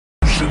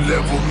Pressure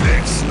level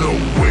next, no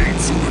way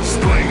to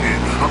explain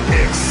it. I'm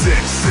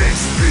XXX,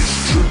 bitch,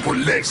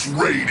 triple X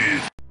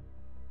rated.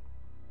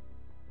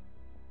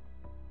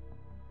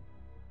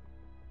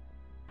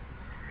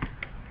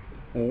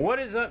 What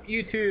is up,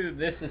 YouTube?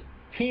 This is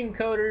Team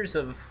Coders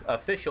of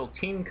official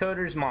Team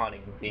Coders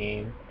modding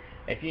team.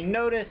 If you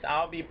notice,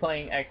 I'll be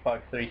playing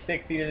Xbox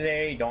 360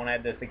 today. Don't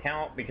add this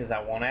account because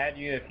I won't add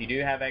you if you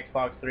do have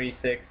Xbox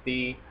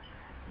 360,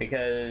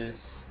 because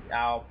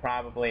I'll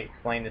probably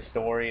explain the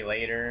story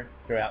later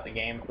throughout the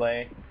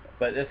gameplay.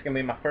 But this is going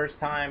to be my first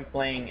time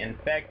playing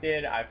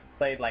Infected. I've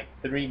played like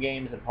 3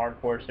 games of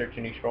Hardcore Search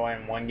and Destroy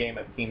and 1 game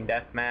of Team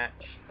Deathmatch.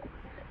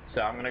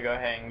 So I'm going to go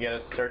ahead and get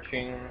us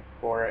searching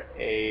for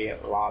a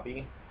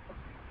lobby.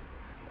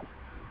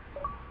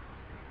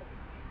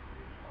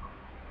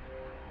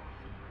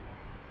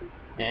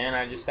 And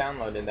I just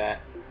downloaded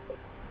that.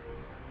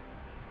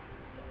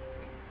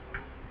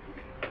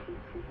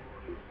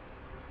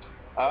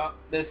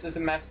 This is a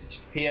message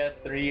to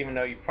PS3, even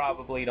though you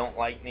probably don't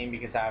like me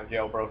because I have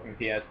jailbroken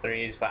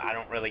PS3s, but I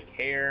don't really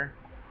care.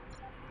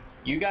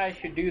 You guys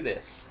should do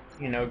this.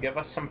 You know, give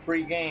us some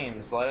free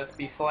games. Let us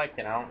be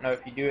selected. I don't know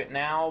if you do it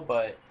now,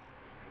 but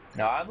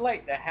no, I'd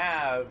like to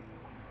have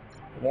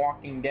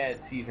Walking Dead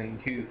Season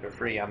 2 for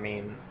free. I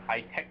mean,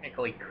 I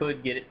technically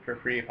could get it for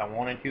free if I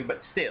wanted to,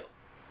 but still.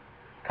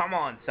 Come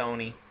on,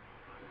 Sony.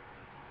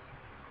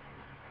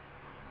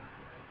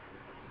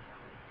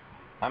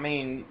 I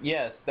mean,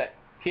 yes, that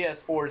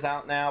PS4 is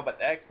out now, but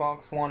the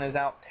Xbox One is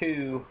out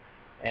too,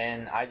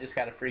 and I just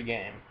got a free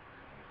game.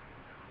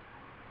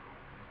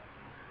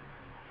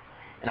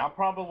 And I'll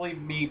probably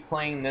be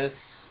playing this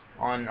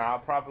on, I'll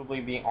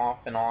probably be off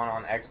and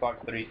on Xbox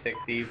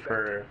 360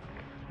 for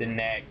the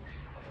next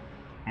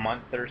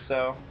month or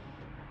so.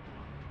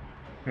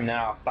 And then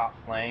I'll stop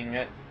playing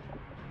it.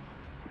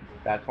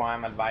 That's why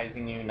I'm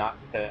advising you not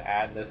to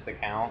add this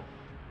account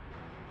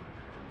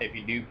if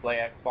you do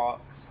play Xbox.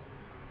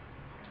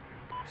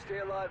 Stay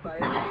alive by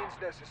any means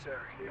necessary.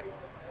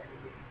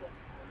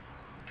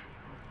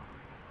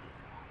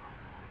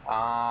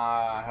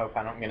 I hope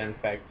I don't get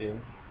infected.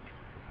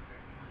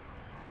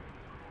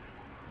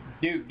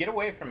 Dude, get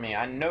away from me.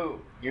 I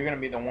know you're gonna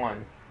be the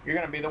one. You're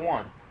gonna be the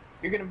one.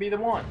 You're gonna be the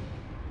one.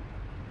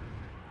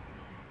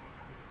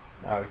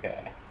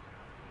 Okay.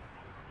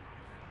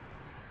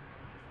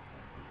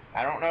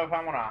 I don't know if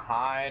I want to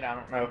hide. I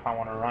don't know if I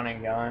want to run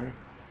and gun.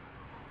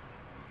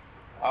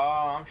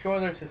 Oh, I'm sure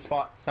there's a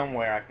spot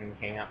somewhere I can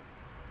camp.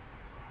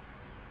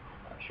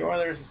 I'm sure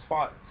there's a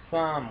spot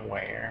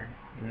somewhere.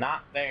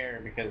 Not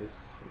there because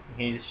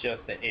he's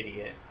just an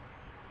idiot.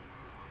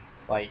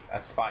 Like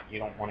a spot you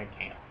don't want to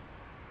camp.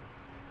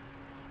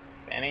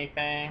 If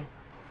anything.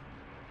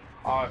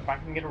 Oh, if I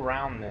can get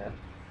around this.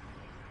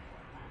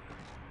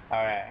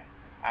 Okay.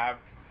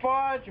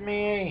 Fudge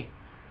me!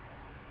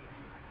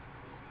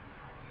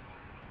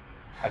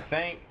 I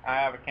think I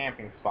have a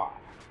camping spot.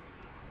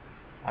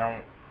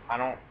 I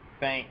don't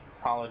think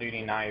Call of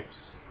Duty Knife's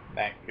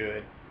that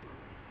good.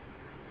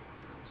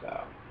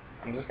 So,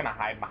 I'm just gonna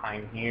hide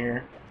behind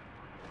here.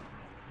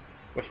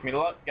 Wish me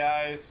luck,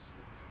 guys.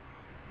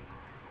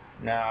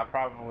 No, I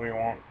probably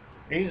won't.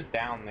 He's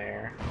down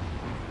there.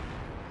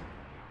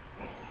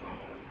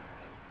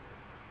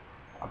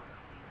 I'll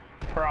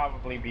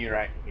probably be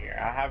right here.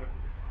 I have...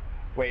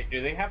 Wait,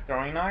 do they have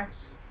throwing knives?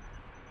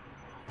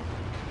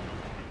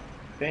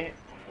 They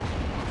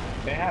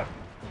have...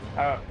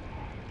 Oh.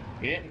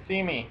 You didn't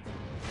see me.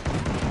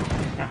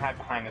 I'm gonna hide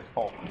behind this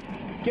pole.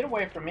 Get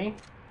away from me.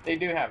 They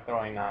do have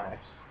throwing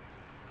knives.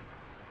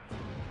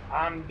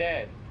 I'm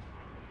dead.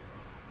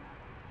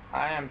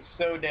 I am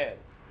so dead.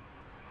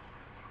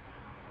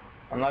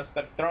 Unless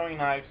the throwing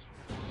knives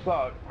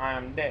suck, I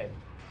am dead.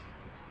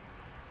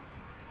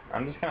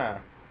 I'm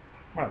gonna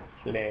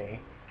play.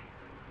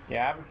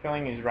 Yeah, I have a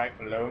feeling he's right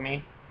below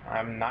me.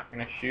 I'm not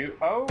gonna shoot.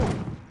 Oh!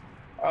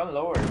 Oh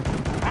lord.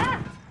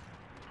 Ah!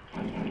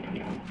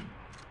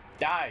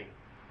 Die.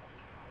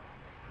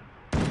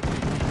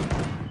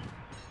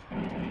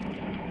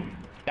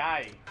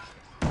 Die.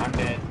 I'm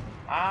dead.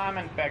 I'm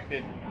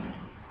infected.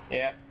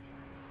 Yep.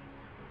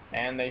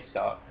 And they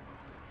suck.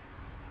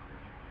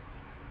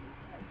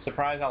 I'm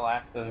surprised I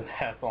lasted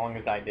as long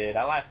as I did.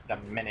 I lasted a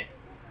minute.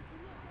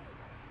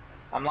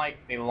 I'm like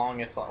the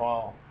longest,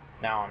 well,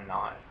 now I'm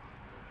not.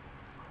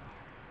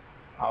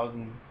 I was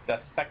the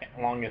second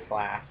longest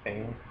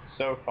lasting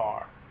so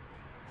far.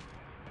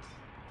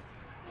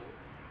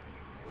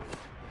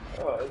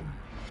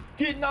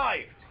 Get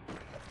knifed!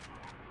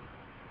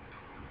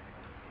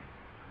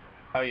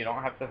 Oh, you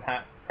don't have to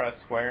press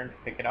square to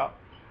pick it up?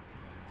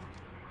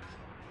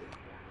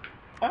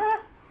 Ah!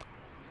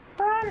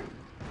 Run!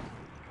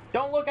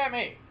 Don't look at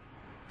me!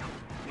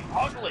 You're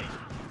ugly!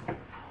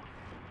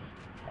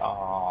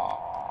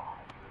 Aww.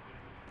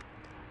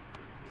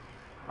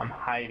 I'm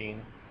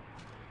hiding.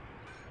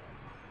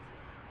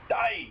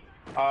 Die!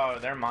 Oh,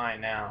 they're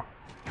mine now.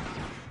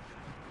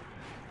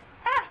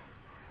 Ah!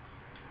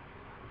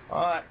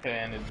 Well, that could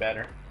have ended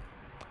better.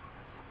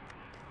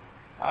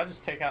 I'll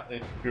just take out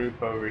this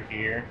group over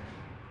here.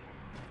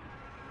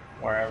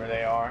 Wherever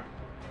they are.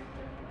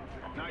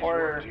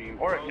 Or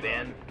it could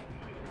end.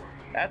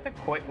 That's a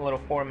quick little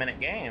 4-minute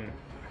game.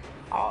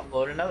 I'll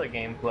upload another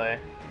gameplay.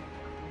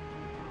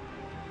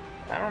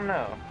 I don't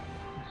know.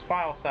 This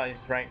file size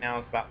right now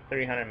is about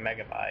 300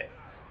 megabytes.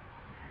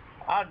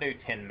 I'll do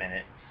 10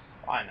 minutes.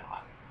 Why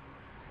not?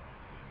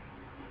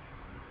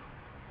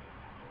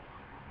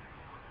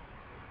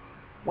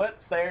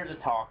 What's there to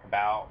talk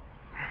about?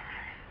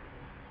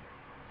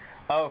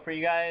 Oh, for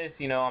you guys,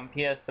 you know, on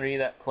PS3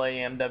 that play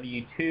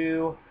MW2,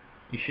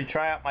 you should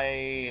try out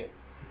my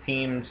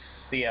team's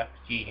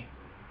CFG.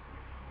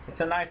 It's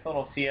a nice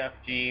little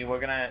CFG. We're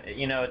gonna,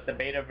 you know, it's a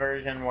beta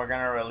version. We're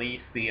gonna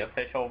release the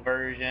official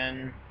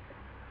version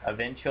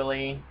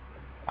eventually.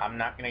 I'm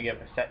not gonna give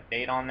a set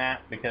date on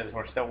that because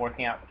we're still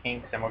working out the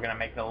kinks and we're gonna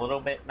make it a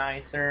little bit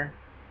nicer.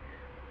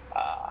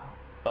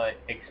 But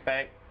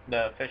expect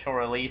the official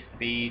release to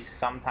be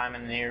sometime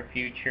in the near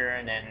future,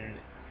 and then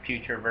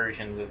future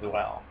versions as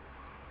well.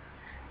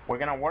 We're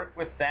gonna work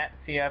with that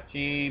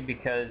CFG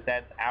because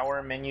that's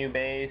our menu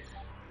base,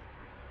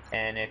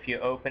 and if you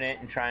open it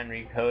and try and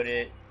recode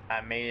it,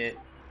 I made it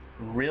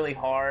really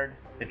hard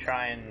to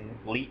try and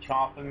leech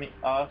off of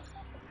us.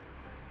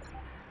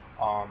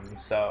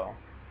 So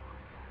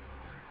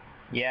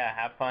yeah,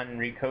 have fun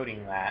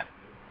recoding that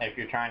if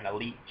you're trying to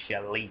leech a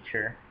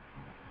leecher.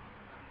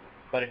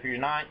 But if you're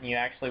not and you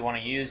actually want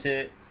to use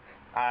it,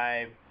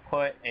 I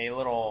put a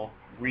little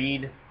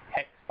read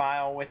text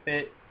file with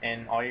it,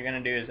 and all you're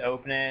going to do is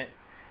open it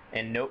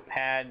in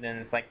Notepad, then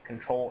it's like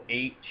Control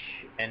H,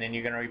 and then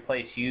you're going to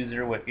replace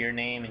user with your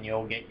name, and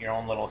you'll get your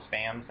own little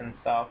spams and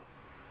stuff.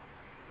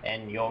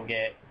 And you'll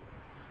get,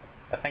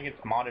 I think it's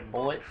Modded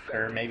Bullets,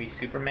 or maybe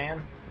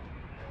Superman.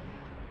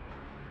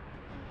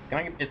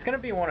 It's going to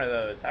be one of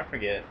those, I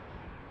forget.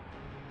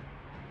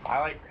 I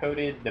like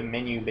coded the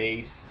menu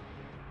base,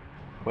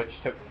 which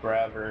took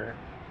forever,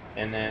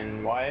 and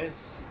then what is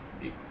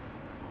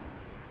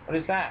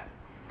that?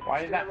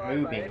 Why is that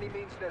moving?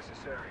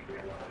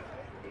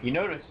 You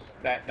notice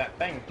that that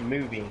thing's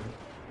moving.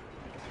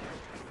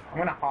 I'm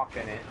gonna hop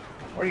in it.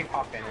 Where are you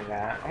hopping in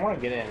at? I want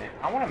to get in it.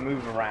 I want to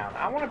move around.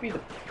 I want to be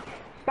the...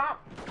 Stop!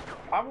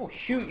 I will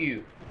shoot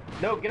you.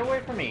 No, get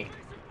away from me.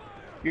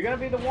 You're gonna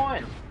be the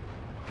one.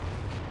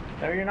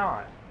 No, you're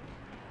not.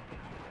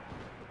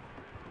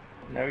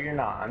 No, you're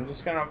not.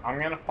 I'm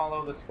gonna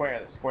follow the square.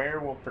 The square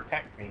will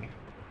protect me.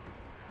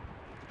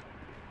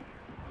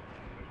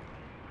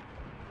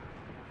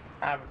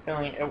 I have a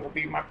feeling it will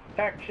be my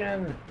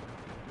protection.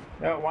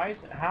 No,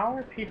 how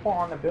are people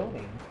on the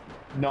building?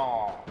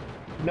 No.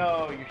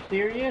 No, you're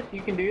serious?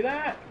 You can do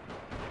that?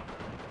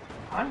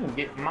 I'm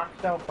getting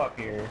myself up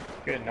here.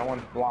 Good, no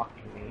one's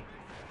blocking me.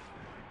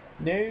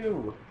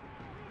 No.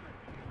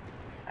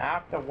 I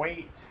have to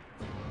wait.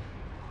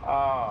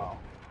 Oh.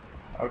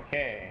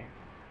 Okay.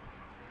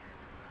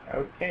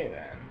 Okay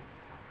then.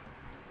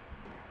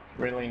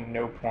 Really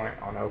no point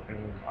on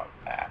opening up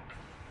that.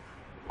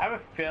 I have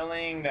a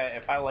feeling that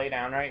if I lay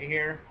down right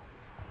here,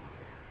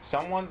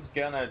 someone's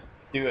gonna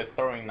do a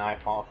throwing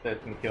knife off this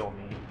and kill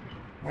me.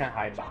 I'm gonna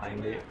hide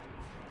behind it.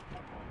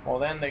 Well,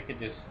 then they could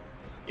just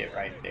get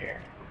right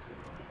there.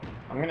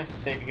 I'm gonna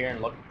sit here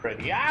and look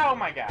pretty. Oh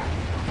my god!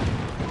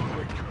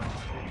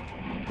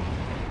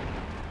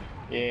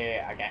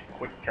 Yeah, I got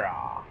quick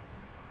draw.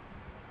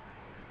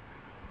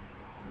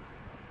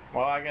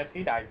 Well, I guess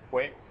he died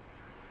quick.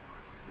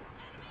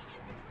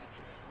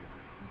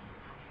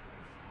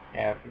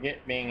 Yeah,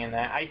 forget being in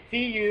that. I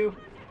see you!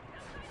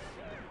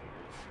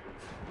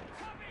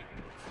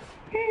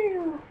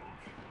 Phew.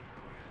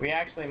 We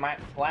actually might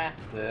blast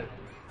this.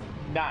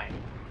 Nice.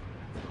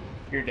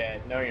 You're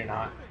dead. No, you're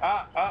not.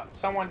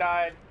 Someone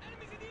died.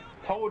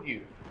 Told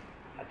you.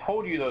 I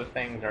told you those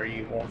things are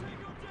evil.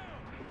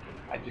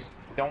 I just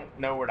don't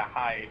know where to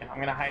hide. I'm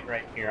gonna hide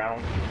right here. I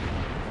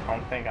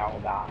don't think I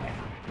will die.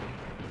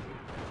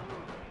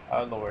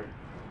 Oh Lord.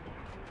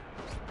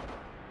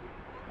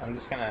 I'm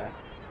just gonna...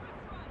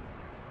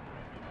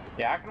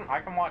 Yeah, I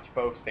can watch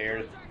both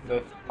stairs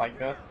like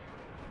this.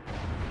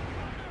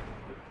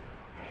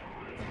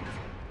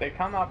 They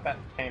come up at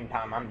the same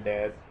time, I'm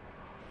dead.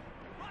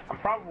 I'm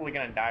probably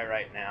gonna die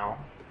right now.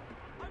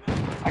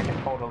 I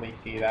can totally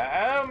see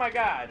that. Oh my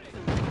god!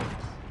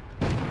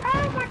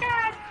 Oh my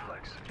god!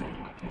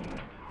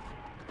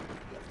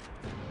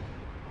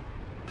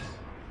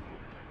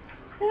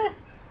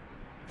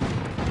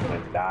 I'm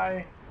gonna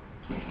die.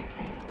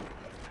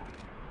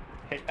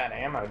 Take that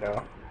ammo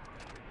though.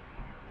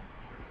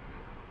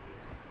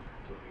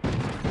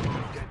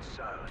 Dead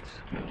silence.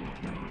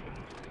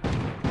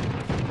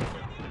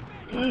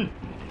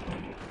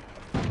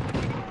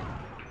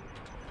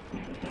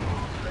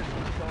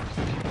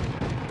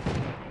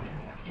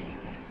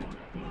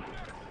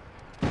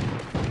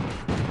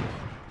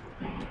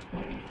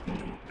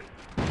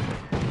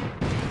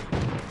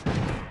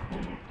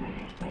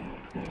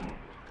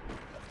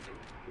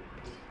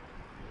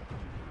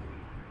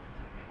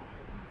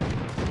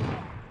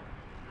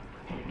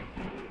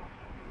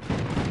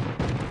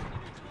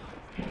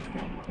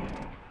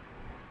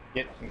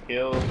 Get some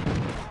kills.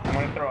 I'm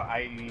gonna throw an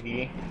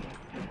IED.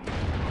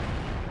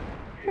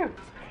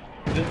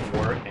 This is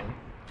working.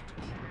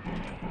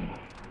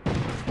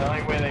 The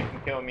only way they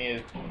can kill me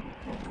is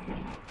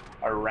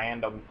a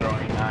random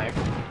throwing knife.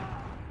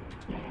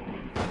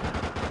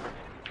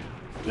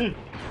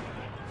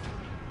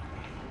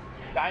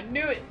 I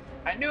knew it!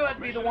 I knew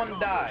I'd be the one to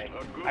die.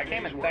 I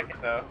came in second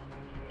though.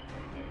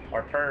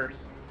 Or first.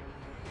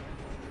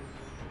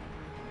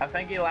 I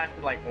think he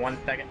lasted like 1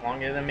 second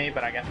longer than me,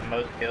 but I got the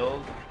most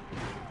kills.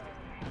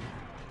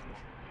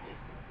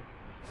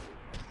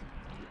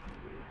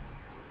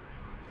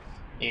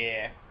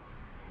 Yeah.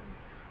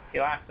 He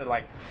lasted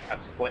like a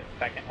split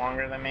second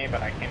longer than me,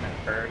 but I came in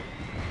first.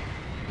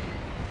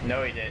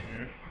 No, he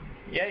didn't.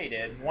 Yeah, he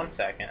did. 1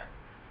 second.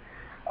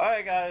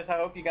 Alright guys, I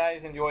hope you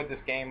guys enjoyed this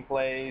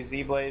gameplay.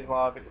 Z-Blaze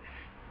Lobby.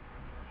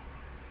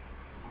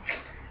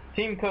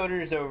 Team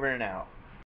Coders over and out.